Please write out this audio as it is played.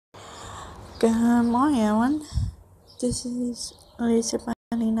Good morning, everyone. This is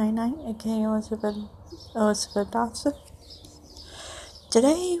Elizabeth99, aka Elizabeth Dawson.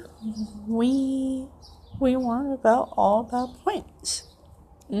 Today, we learn all about points,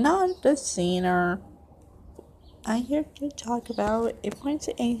 not the scener. I'm here to talk about a point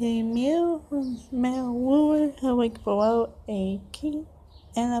is a male ruler who will below a king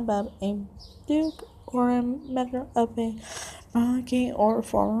and above a duke or a member of a monarchy or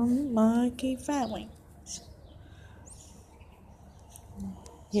foreign monarchy family.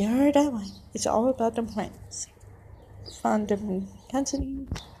 You heard that one. It's all about the points. From different countries,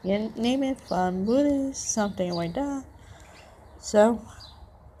 you name it, from Buddhist, something like that. So,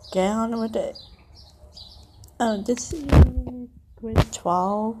 get on with it. This is grade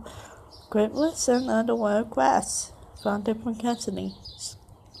 12, great lesson of the world class from different countries.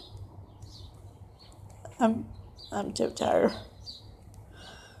 I'm too tired.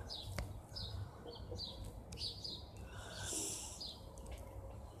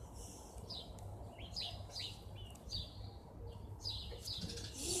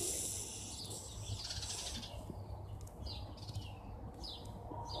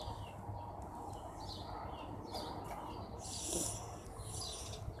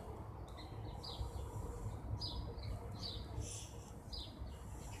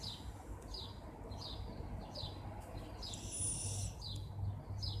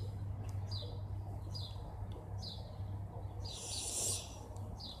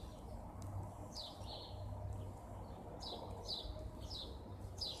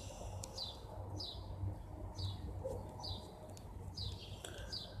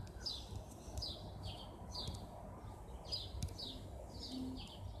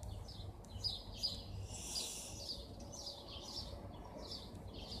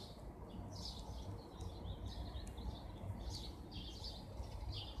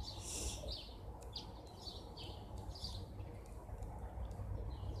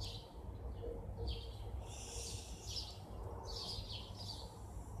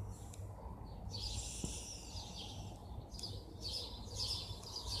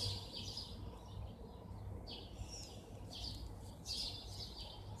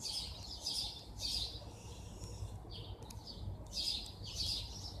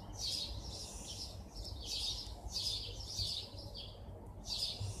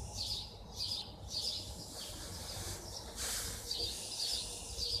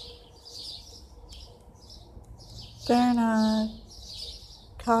 They're not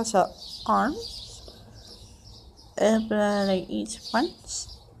cause of arms, but they each once.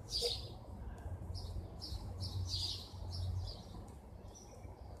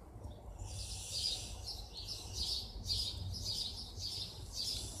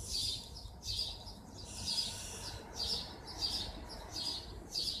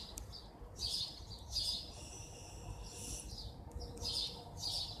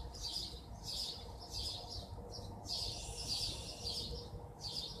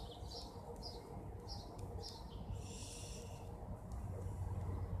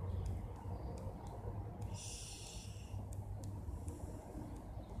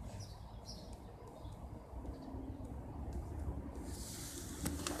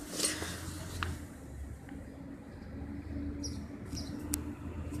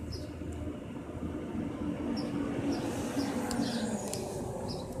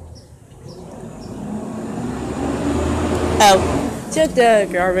 To the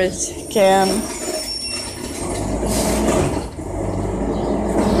garbage can.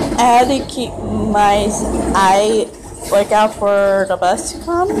 I had to keep my eye look out for the bus to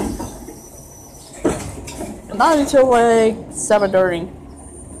come. Not until like 7:30.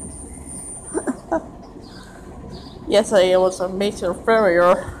 Yesterday it was a major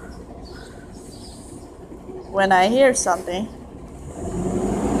failure. When I hear something.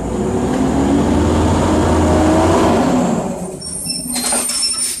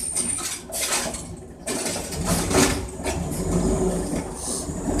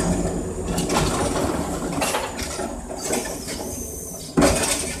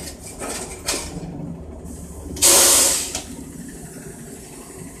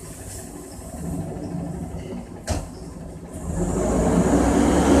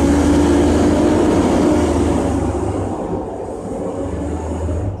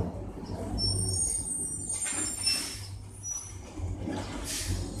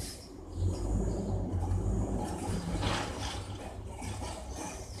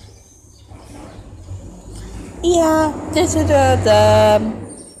 Yeah, this is the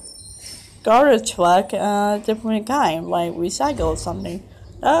garbage truck, different kind, like recycle or something.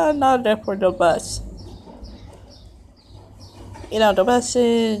 Not for the bus. the bus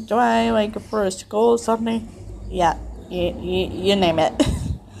is, do I like for a school or something? Yeah, you name it.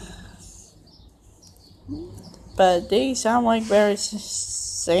 But they sound like very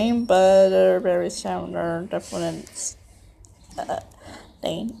same, but are very similar, different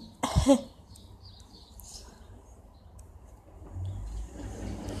thing.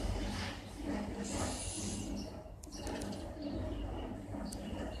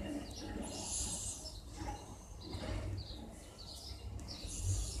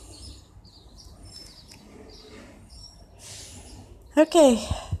 Okay.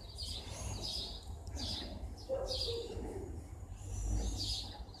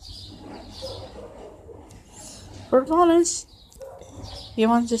 For bonus, you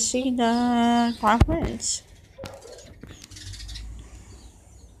want to see the conference.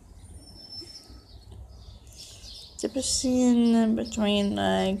 Difference in between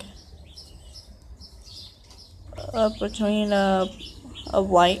between a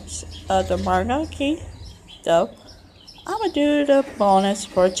white the Margot key, though. I'm gonna do the bonus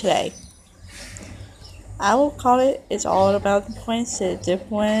for today. I will call it It's All About the Points to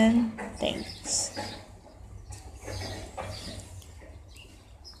Different Things.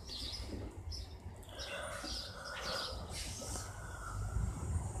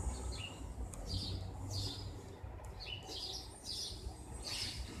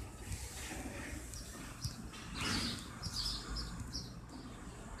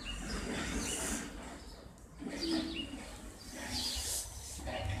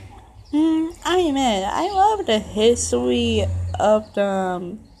 I love the history of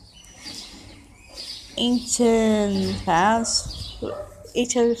the ancient past.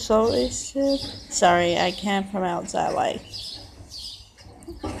 Ancient civilization. Sorry, I can't pronounce that way.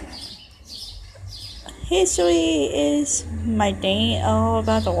 History is my thing, all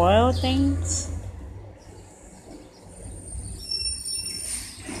about the world things.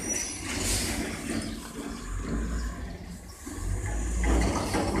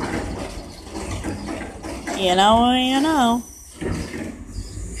 You know.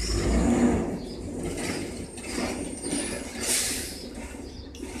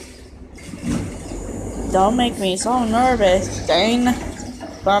 Don't make me so nervous, Jane.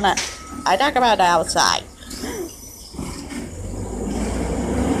 But I talk about the outside.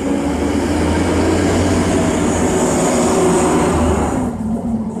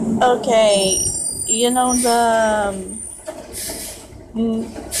 Okay,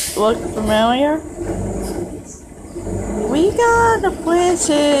 look familiar? We got the prince,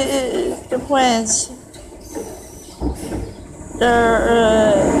 His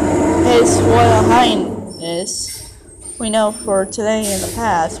Royal Highness. We know for today and the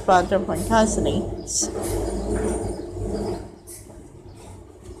past, but different cousins.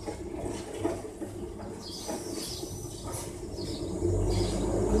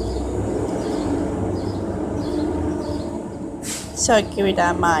 So keep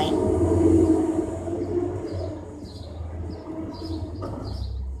that in mind.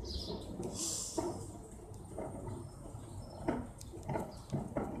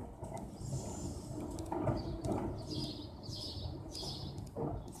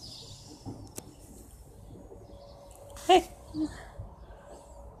 Hey.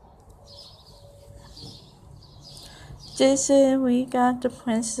 We got the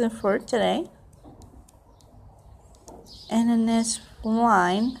princess for today. And in this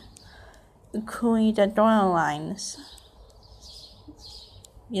line, including the door lines.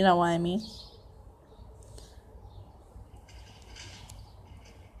 You know what I mean?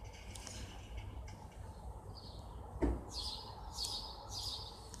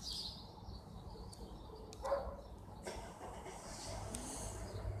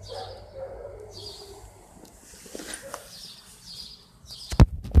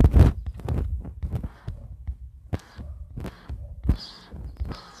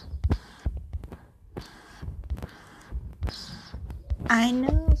 I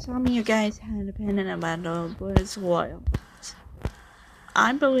know some of you guys had an opinion about the British royals.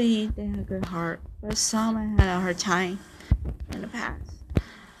 I believe they had a good heart, but some had a hard time in the past.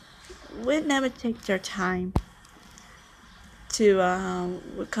 Would never take their time to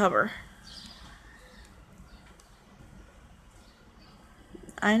recover.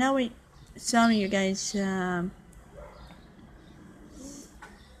 I know some of you guys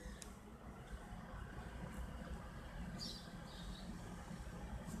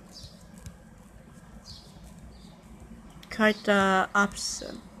quite the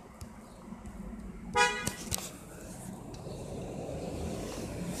opposite.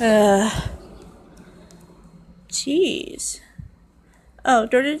 Jeez. Oh,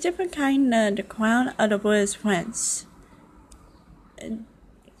 there's a different kind of the crown of the British prince.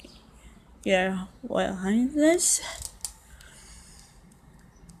 Yeah, well, Highness.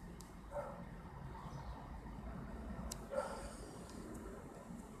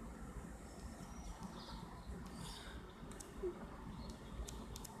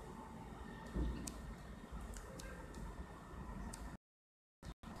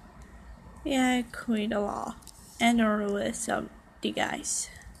 Yeah, I quit a lot. And the rest of the guys.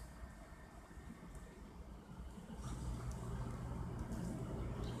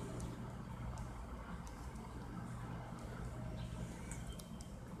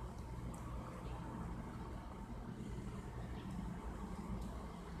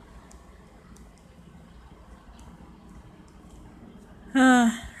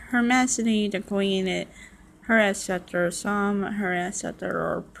 Her Majesty the Queen, her ancestors, some her ancestors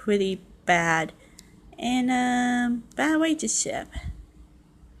are pretty bad. And bad way to ship.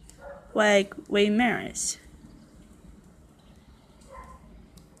 Like with Maris.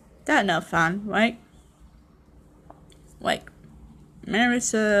 That's not fun, right? Like Maris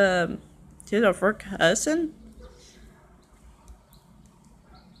she's a first cousin?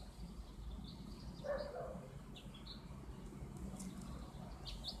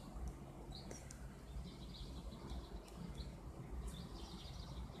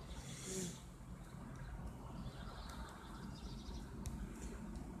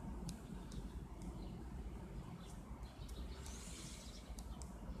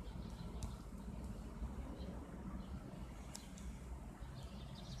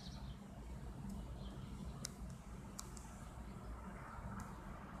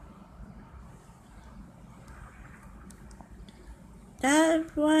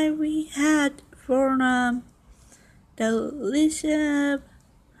 That's why we had for the Lisa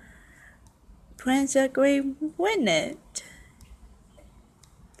Prince Agree win it.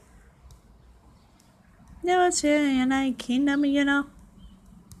 No, it's here in United Kingdom, you know.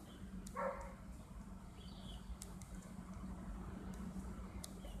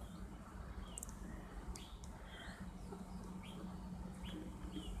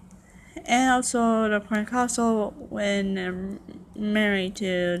 And also the Prince Castle when married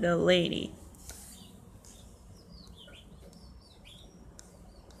to the lady.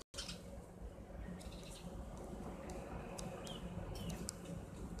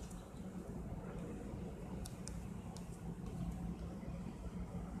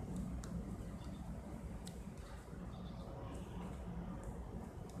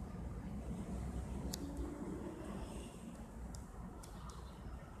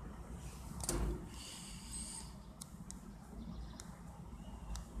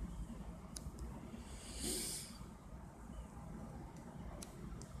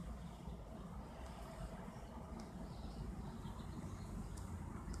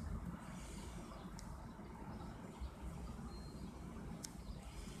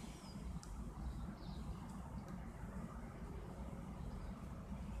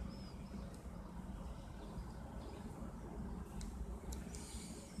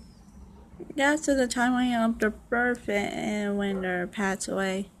 That's the time of the birth and when they passed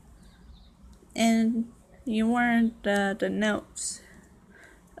away. And you weren't the notes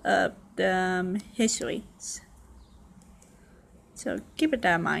of the histories. So keep it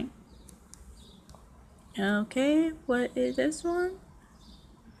that in mind. Okay, what is this one?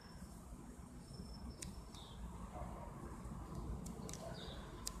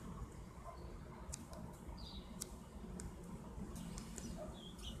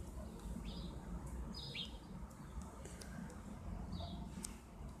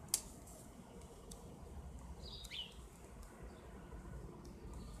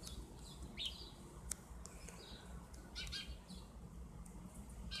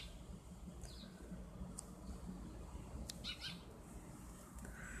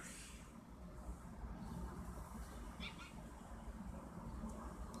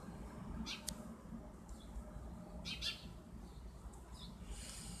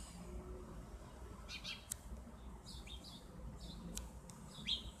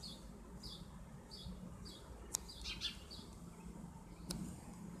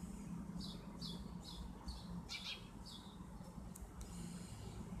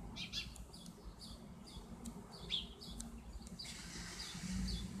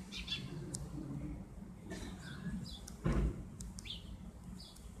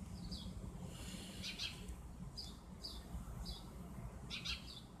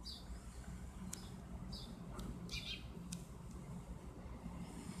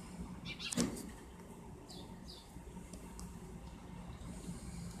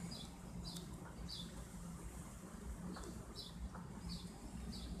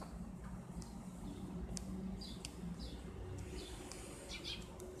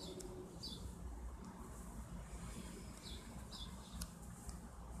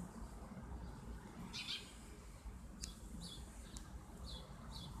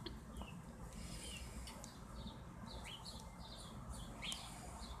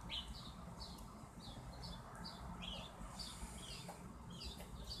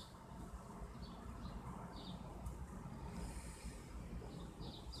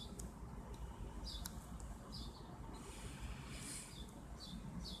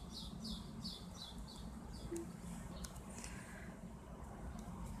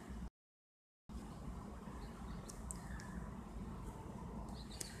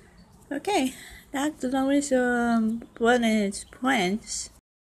 Okay, that's always bonus points.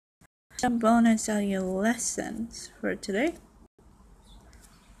 Some bonus on your lessons for today.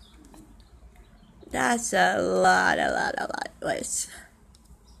 That's a lot, boys.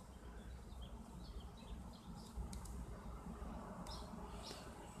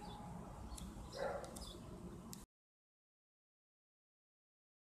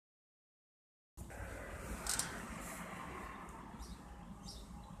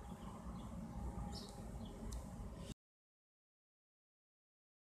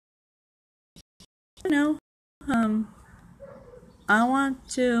 You know, I want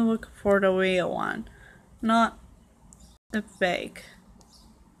to look for the real one, not the fake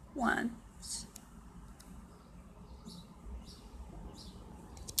one.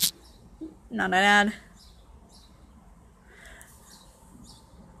 Not an ad.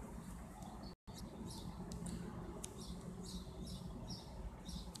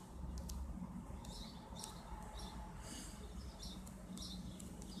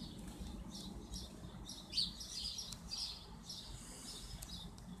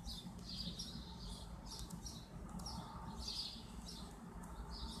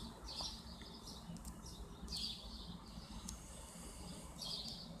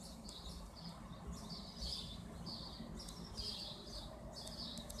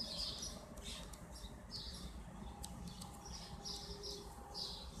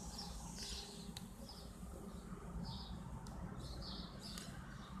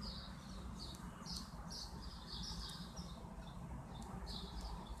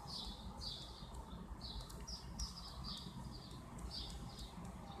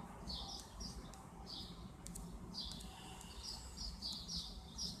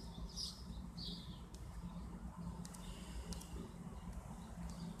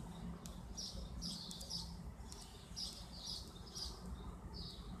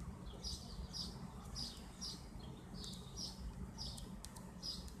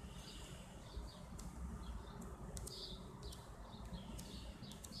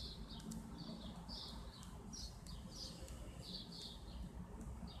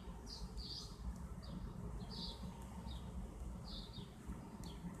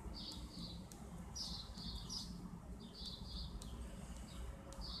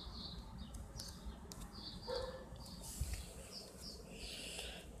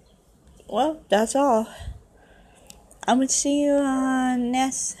 Well, that's all. I will see you on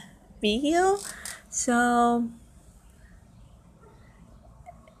next video. So,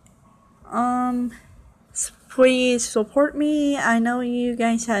 please support me. I know you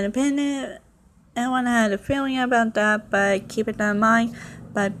guys had an opinion. Everyone had a feeling about that, but keep it in mind.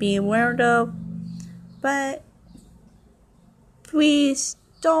 But be aware though. But please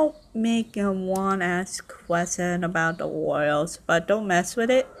don't make a one-ask question about the royals. But don't mess with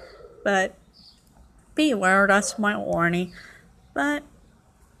it. But be aware, that's my warning. But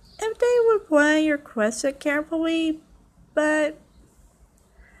if they reply your question carefully, but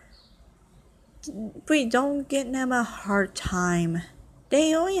please don't give them a hard time.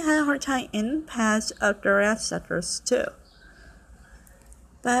 They only had a hard time in the past of their ancestors too.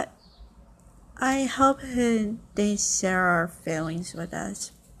 But I hope they share our feelings with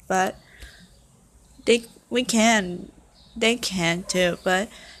us. But they can too. But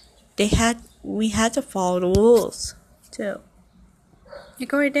we had to follow the rules too.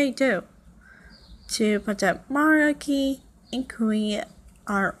 Agree they do to protect monarchy, including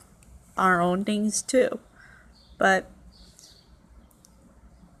our own things too. But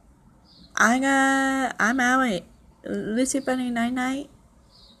I'm out. Lucy Bunny Night Night,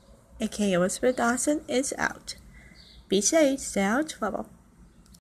 aka Elizabeth Dawson, is out. Be safe, stay out of trouble.